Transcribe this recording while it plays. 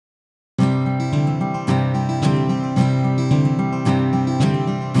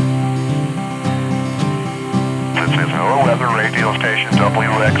NOAA weather radio station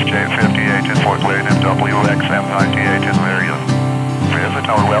WXJ58 in Fort Wayne and WXM98 in Marion. Visit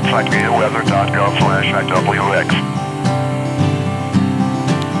our website viaweather.gov/IWX.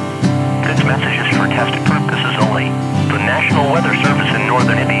 This message is for test purposes only. The National Weather Service in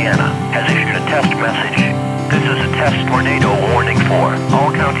northern Indiana has issued a test message. This is a test tornado warning for all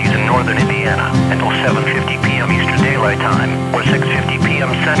counties in northern Indiana until 7:50 p.m. Eastern Daylight Time or 6:50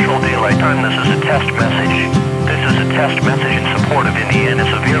 p.m. Central Daylight Time. This is a test message. This is a test message in support of Indiana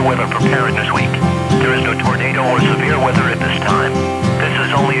Severe Weather Preparedness Week. There is no tornado or severe weather at this time. This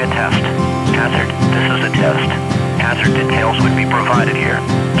is only a test. Hazard, this is a test. Hazard details would be provided here.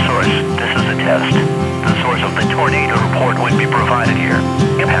 Source, this is a test. The source of the tornado report would be provided here.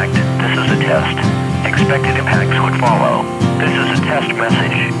 Impact, this is a test. Expected impacts would follow. This is a test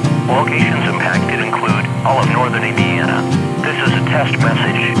message. Locations impacted include all of northern Indiana. This is a test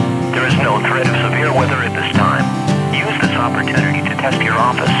message. There is no threat of severe weather at this time. Use this opportunity to test your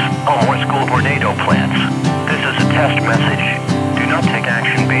office, home, or school tornado plans. This is a test message. Do not take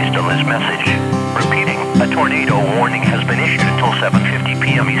action based on this message. Repeating, a tornado warning has been issued until 7:50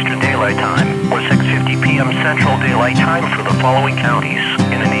 p.m. Eastern Daylight Time or 6:50 p.m. Central Daylight Time for the following counties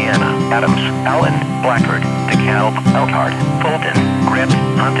in Indiana: Adams, Allen, Blackford, DeKalb, Elkhart, Fulton, Grant,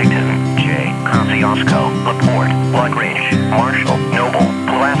 Huntington, Jay, Kosciuszko, LaPorte, LaGrange, Marshall, Noble,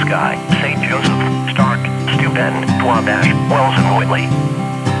 Pulaski, St. Joseph, Stark, Steuben, Wabash, Wells, and Whitley.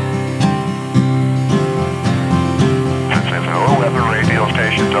 This is NOAA weather radio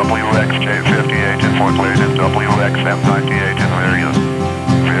station WXJ58 in Fort Wayne and WXM98 in Marion.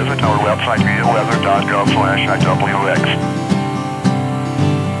 Visit our website viaweather.gov/IWX.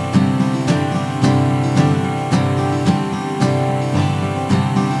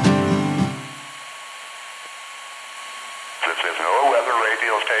 This is NOAA weather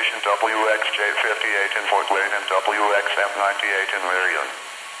radio station WXJ58 in Fort Wayne and WXM98 in Marion.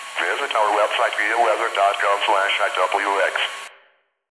 Visit our website viaweather.gov/IWX.